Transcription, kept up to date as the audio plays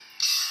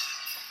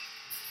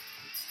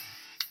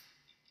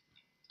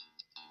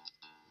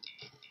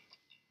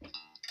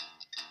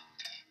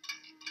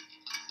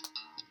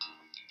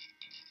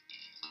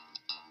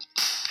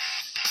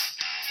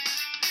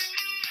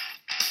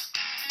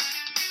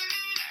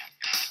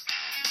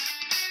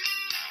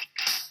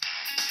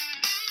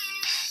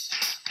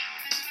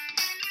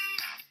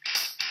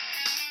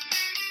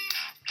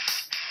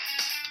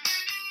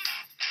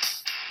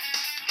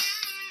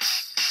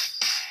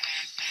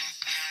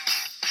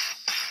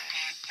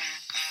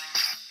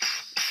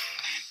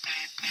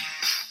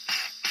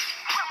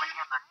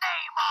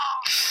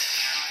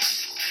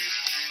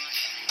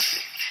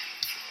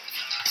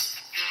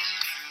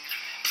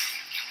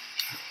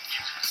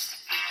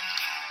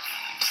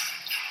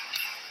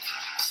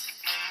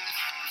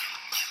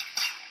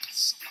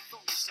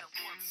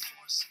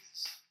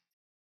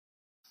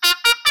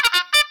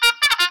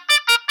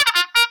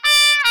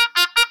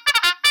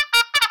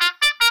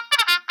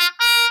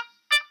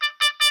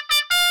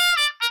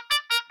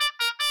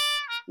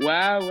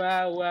Wow,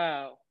 wow,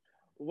 wow.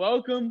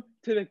 Welcome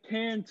to the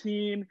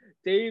Canteen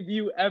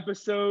debut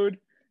episode.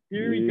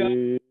 Here we go.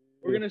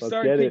 We're going to Let's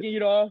start get kicking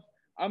it off.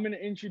 I'm going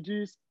to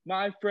introduce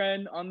my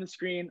friend on the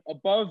screen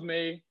above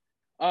me.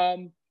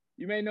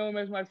 You may know him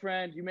as my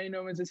friend. You may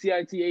know him as a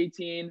CIT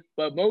 18,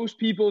 but most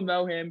people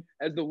know him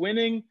as the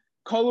winning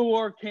Color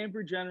War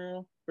Camper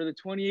General for the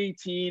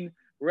 2018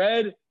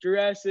 Red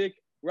Jurassic,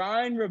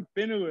 Ryan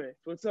Rabinowitz.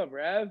 What's up,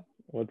 Rab?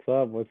 What's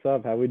up? What's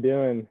up? How we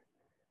doing?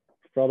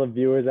 For all the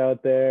viewers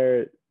out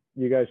there,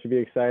 you guys should be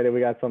excited. We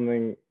got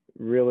something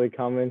really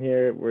coming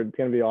here. It's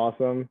going to be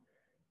awesome.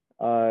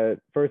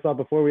 First off,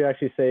 before we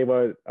actually say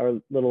what our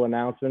little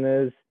announcement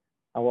is,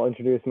 I will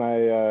introduce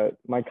my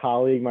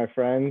colleague, my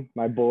friend,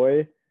 my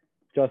boy,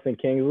 Justin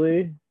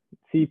Kingsley,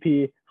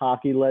 CP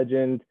hockey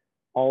legend,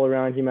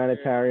 all-around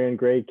humanitarian,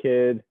 great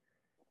kid.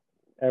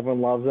 Everyone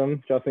loves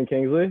him. Justin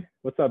Kingsley,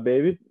 what's up,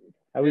 baby?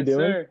 How we doing?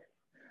 Sir.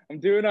 I'm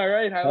doing all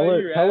right. How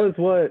are you, Rab?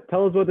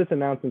 Tell us what this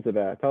announcement's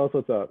about. Tell us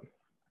what's up.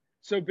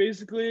 So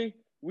basically,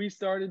 we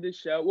started this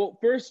show. Well,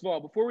 first of all,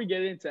 before we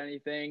get into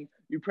anything,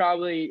 you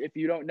probably, if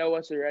you don't know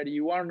us already,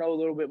 you want to know a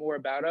little bit more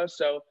about us.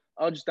 So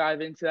I'll just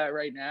dive into that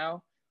right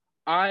now.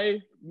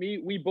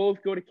 We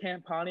both go to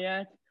Camp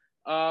Pontiac.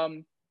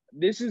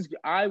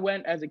 I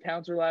went as a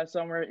counselor last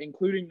summer,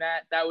 including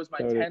that. That was my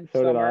 10th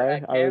summer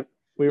at camp.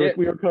 We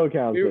were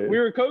co-counselors. We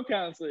were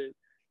co-counselors.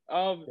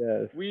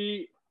 Yes.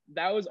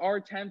 That was our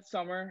 10th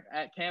summer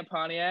at Camp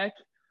Pontiac.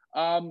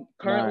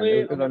 Currently,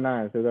 it was our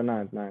ninth.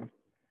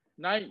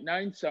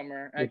 Ninth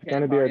summer at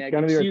Camp Pontiac.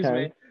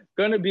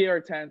 Gonna be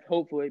our 10th.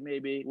 Hopefully,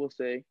 maybe we'll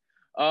see.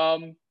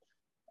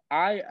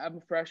 I am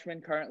a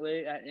freshman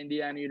currently at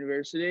Indiana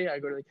University. I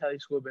go to the Kelly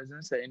School of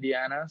Business at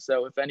Indiana.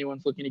 So if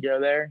anyone's looking to go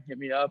there, hit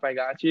me up. I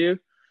got you.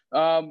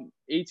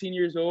 18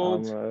 years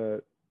old.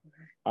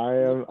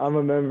 I'm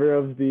a member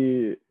of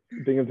the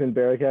Binghamton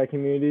Bearcat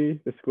community,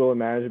 the School of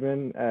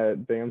Management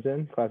at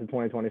Binghamton, class of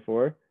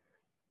 2024.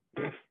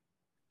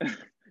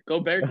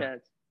 Go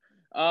Bearcats.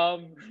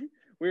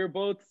 We were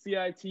both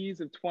CITs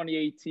of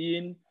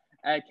 2018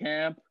 at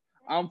camp.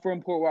 I'm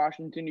from Port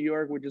Washington, New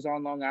York, which is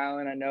on Long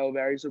Island. I know,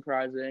 very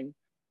surprising.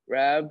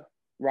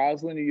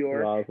 Roslyn, New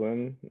York.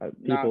 Roslyn.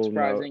 Not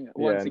surprising.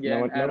 Once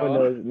again, no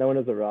one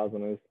knows what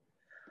Roslyn is.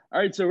 All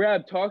right, so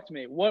Rab, talk to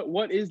me.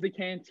 What is the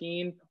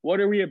Canteen? What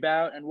are we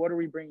about, and what are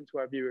we bringing to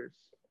our viewers?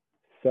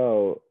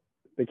 So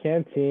the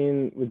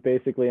Canteen was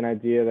basically an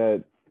idea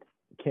that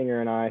Kinger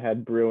and I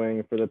had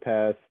brewing for the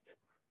past,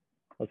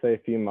 let's say, a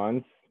few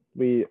months.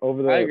 When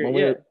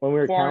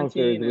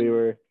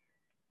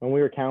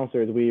we were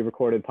counselors, we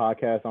recorded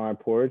podcasts on our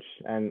porch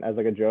and as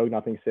like a joke,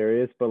 nothing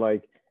serious. But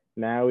like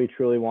now we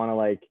truly want to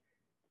like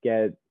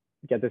get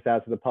this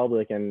out to the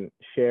public and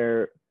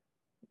share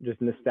just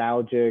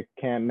nostalgic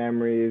camp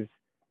memories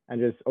and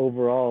just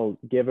overall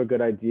give a good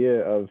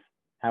idea of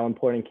how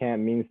important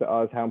camp means to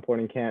us, how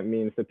important camp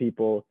means to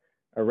people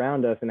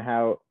around us, and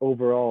how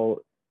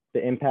overall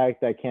the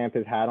impact that camp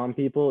has had on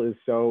people is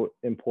so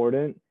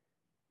important.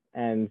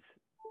 And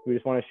we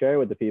just want to share it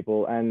with the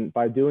people. And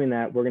by doing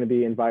that, we're going to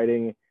be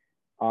inviting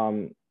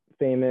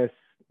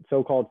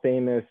so-called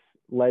famous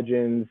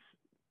legends,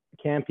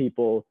 camp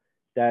people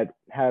that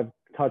have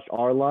touched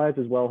our lives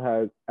as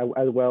well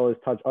as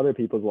touched other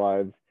people's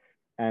lives.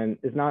 And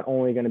it's not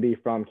only going to be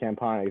from Camp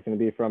Pontiac, it's going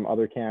to be from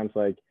other camps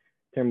like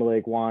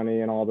Timberlake,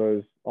 Wani, and all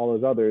those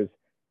others.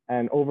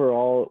 And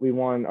overall, we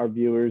want our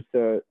viewers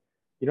to,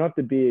 you don't have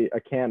to be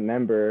a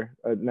member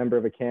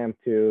of a camp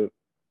to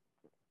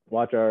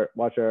watch our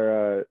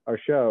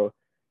show,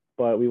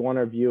 but we want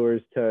our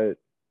viewers to,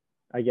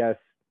 I guess,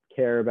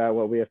 care about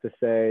what we have to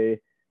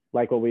say,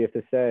 like what we have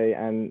to say,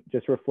 and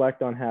just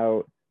reflect on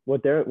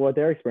what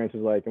their experience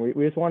was like. And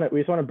we just want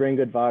to bring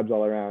good vibes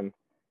all around.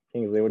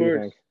 Kingsley, what do you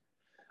think?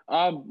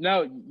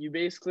 No, you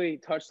basically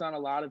touched on a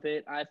lot of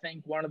it. I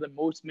think one of the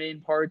most main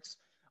parts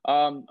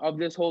of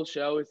this whole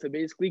show is to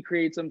basically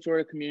create some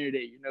sort of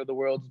community. You know, the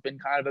world's been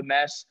kind of a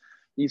mess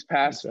these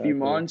past few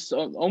months,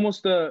 not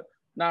almost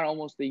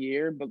a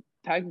year, but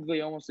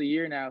technically almost a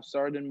year now.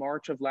 Started in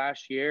March of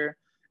last year.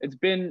 It's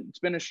been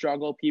a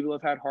struggle. People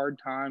have had hard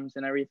times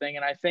and everything.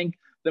 And I think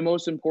the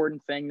most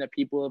important thing that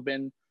people have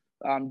been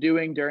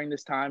doing during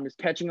this time is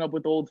catching up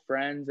with old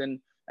friends and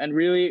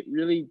really,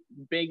 really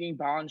making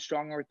bonds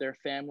stronger with their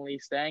family,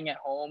 staying at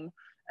home.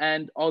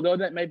 And although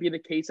that might be the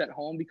case at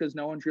home because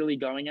no one's really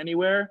going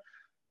anywhere,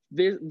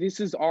 this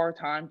is our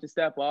time to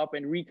step up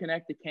and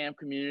reconnect the camp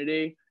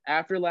community.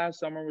 After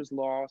last summer was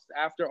lost,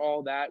 after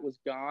all that was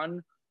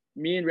gone,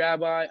 me and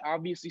Rabbi,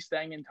 obviously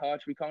staying in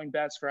touch, becoming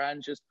best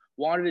friends, just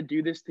wanted to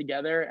do this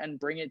together and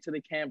bring it to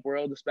the camp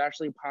world,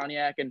 especially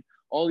Pontiac and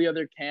all the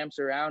other camps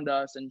around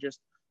us, and just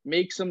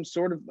make some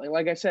sort of,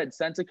 like I said,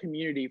 sense of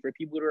community for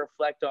people to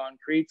reflect on,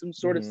 create some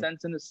sort of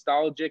sense of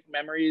nostalgic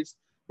memories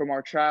from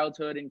our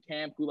childhood in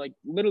camp who like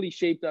literally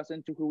shaped us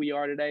into who we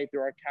are today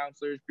through our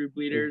counselors, group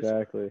leaders,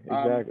 Exactly.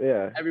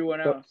 Yeah.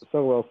 everyone So, else.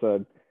 so well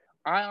said.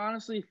 I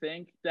honestly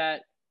think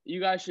that you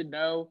guys should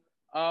know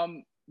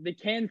the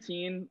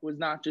canteen was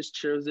not just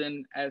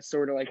chosen as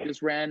sort of like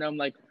this random,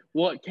 like,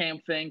 what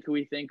camp thing could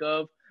we think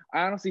of?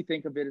 I honestly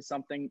think of it as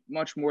something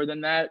much more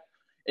than that.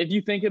 If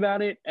you think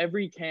about it,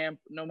 every camp,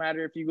 no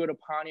matter if you go to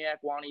Pontiac,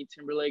 Wani,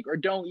 Timberlake, or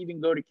don't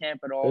even go to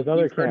camp at all, There's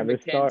other you've heard of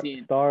camps. the There's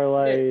canteen.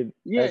 Starlight,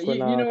 Yeah, you know Equinox,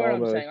 what all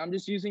I'm those. saying. I'm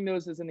just using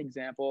those as an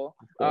example.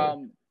 Of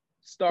course.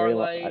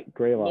 Starlight,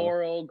 Greylock.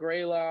 Laurel,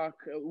 Greylock,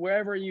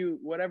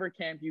 whatever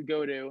camp you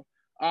go to,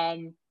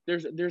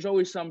 there's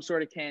always some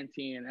sort of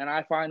canteen, and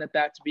I find that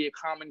to be a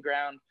common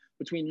ground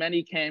between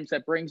many camps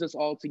that brings us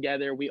all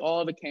together. We all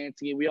have a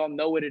canteen. We all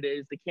know what it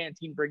is. The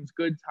canteen brings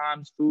good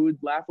times, food,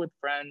 laugh with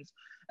friends,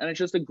 and it's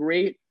just a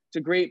great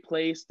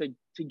place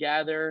to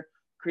gather,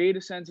 create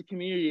a sense of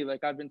community,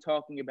 like I've been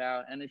talking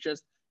about, and it's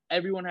just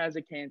everyone has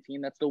a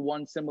canteen. That's the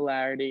one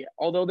similarity.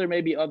 Although there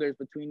may be others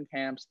between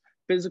camps,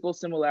 physical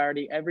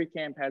similarity. Every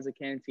camp has a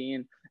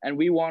canteen, and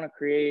we want to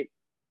create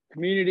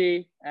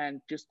community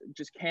and just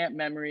camp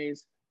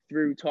memories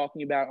through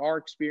talking about our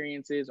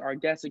experiences, our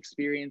guest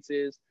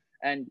experiences,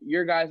 and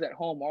your guys at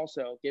home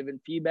also giving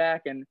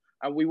feedback. And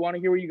we want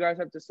to hear what you guys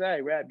have to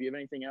say. Rab, do you have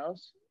anything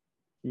else?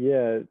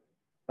 Yeah,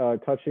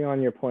 touching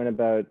on your point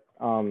about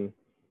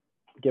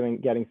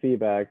getting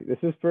feedback. This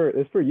is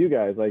for you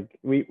guys. Like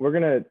we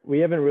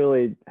haven't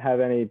really have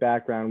any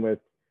background with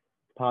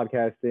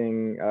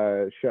podcasting,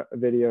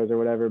 videos or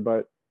whatever,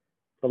 but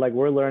like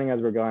we're learning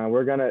as we're going.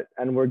 We're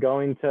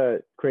going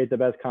to create the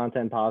best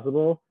content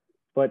possible.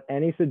 But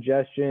any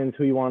suggestions,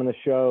 who you want on the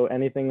show,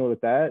 anything with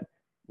that,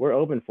 we're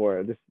open for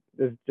it.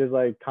 Just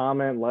like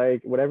comment,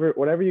 like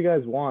whatever you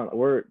guys want.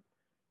 We're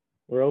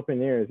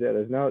open ears. Yeah,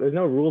 there's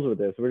no rules with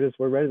this. We're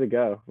ready to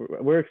go.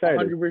 We're excited.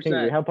 100%.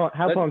 Kinger,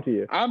 how pumped are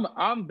you?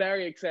 I'm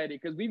very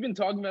excited because we've been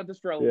talking about this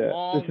for a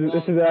long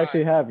this is time.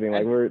 actually happening.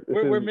 Like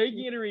we're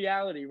making it a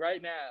reality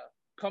right now.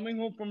 Coming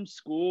home from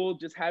school,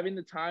 just having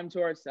the time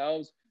to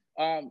ourselves,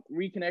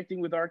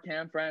 reconnecting with our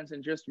camp friends,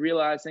 and just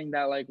realizing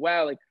that like,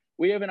 wow, like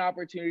we have an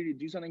opportunity to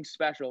do something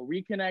special,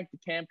 reconnect the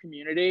camp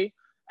community,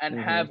 and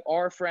have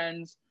our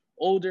friends,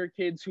 older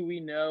kids who we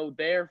know,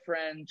 their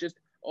friends, just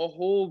a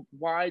whole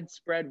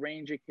widespread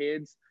range of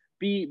kids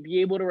be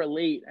able to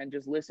relate and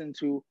just listen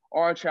to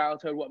our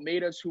childhood, what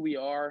made us who we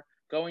are,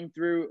 going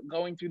through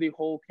the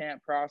whole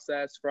camp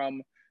process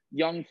from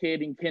young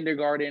kid in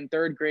kindergarten,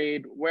 third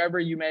grade, wherever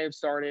you may have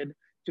started,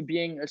 to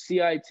being a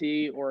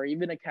CIT or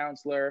even a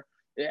counselor.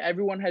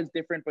 Everyone has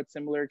different but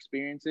similar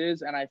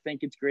experiences, and I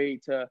think it's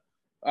great to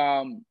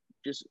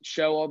just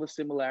show all the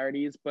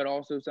similarities but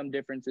also some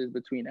differences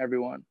between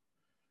everyone.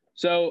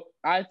 So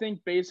I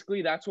think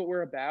basically that's what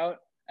we're about.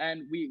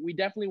 And we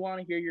definitely want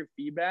to hear your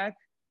feedback.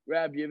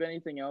 Rab, do you have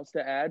anything else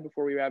to add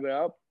before we wrap it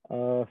up?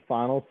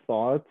 Final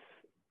thoughts.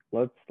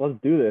 Let's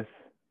do this.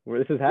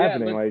 This is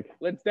happening.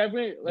 We're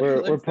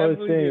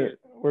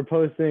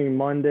posting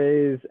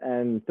Mondays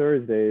and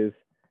Thursdays.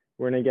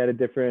 We're gonna get a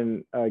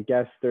different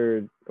guest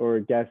or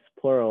guests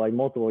plural, like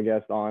multiple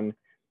guests on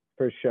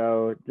per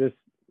show. Just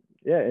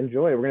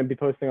enjoy. We're gonna be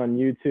posting on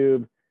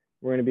YouTube.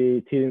 We're gonna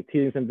be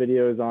teasing some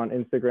videos on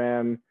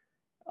Instagram.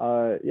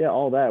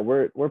 All that.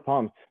 We're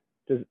pumped.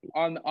 Just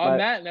on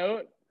that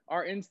note,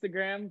 our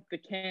Instagram, the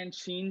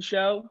Canteen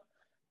Show,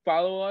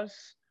 follow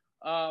us.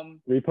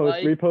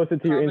 Repost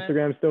it to your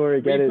Instagram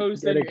story. Get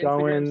it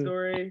going.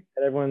 Story.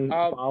 Get everyone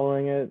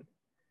following it.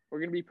 We're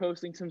gonna be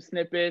posting some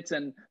snippets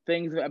and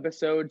things of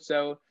episodes,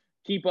 so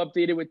keep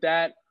updated with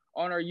that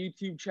on our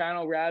YouTube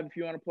channel. Rab, if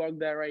you want to plug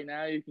that right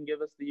now, you can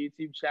give us the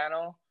YouTube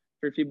channel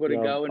for people to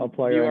go and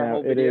view our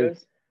whole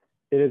videos.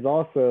 It is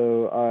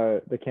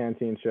also the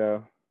Canteen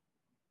Show.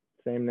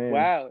 Same name.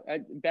 Wow,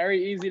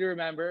 very easy to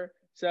remember.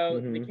 So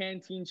the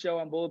Canteen Show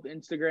on both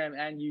Instagram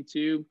and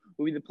YouTube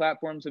will be the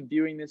platforms of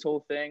viewing this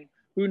whole thing.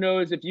 Who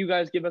knows, if you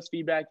guys give us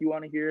feedback, you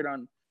want to hear it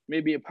on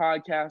maybe a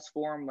podcast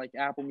form like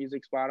Apple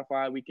Music,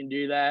 Spotify, we can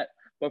do that.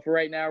 But for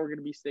right now, we're going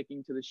to be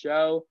sticking to the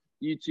show,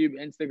 YouTube,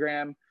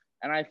 Instagram.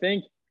 And I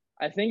think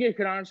it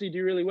could honestly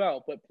do really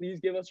well. But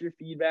please give us your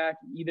feedback.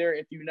 Either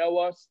if you know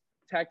us,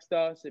 text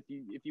us. If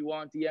you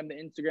want, DM the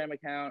Instagram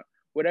account.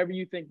 Whatever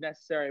you think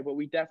necessary, but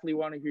we definitely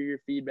want to hear your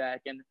feedback,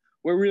 and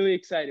we're really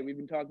excited. We've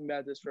been talking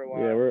about this for a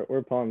while. Yeah,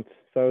 we're pumped.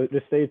 So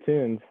just stay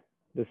tuned.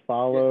 Just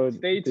follow. Yeah,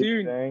 stay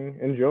tuned.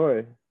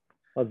 Enjoy.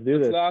 Let's do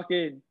this. Let's lock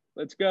in.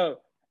 Let's go.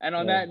 And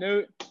on that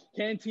note,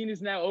 Canteen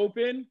is now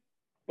open,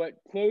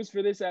 but closed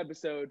for this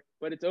episode.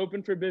 But it's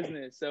open for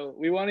business. So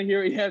we want to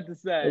hear what you have to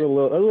say. A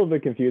little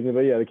bit confusing,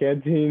 but yeah, the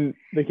canteen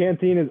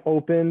is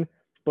open,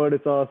 but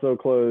it's also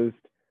closed.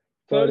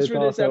 Closed for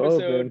this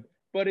episode.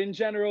 But in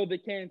general, the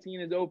canteen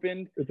is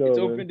open. It's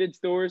opened its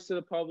doors to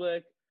the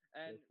public.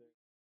 And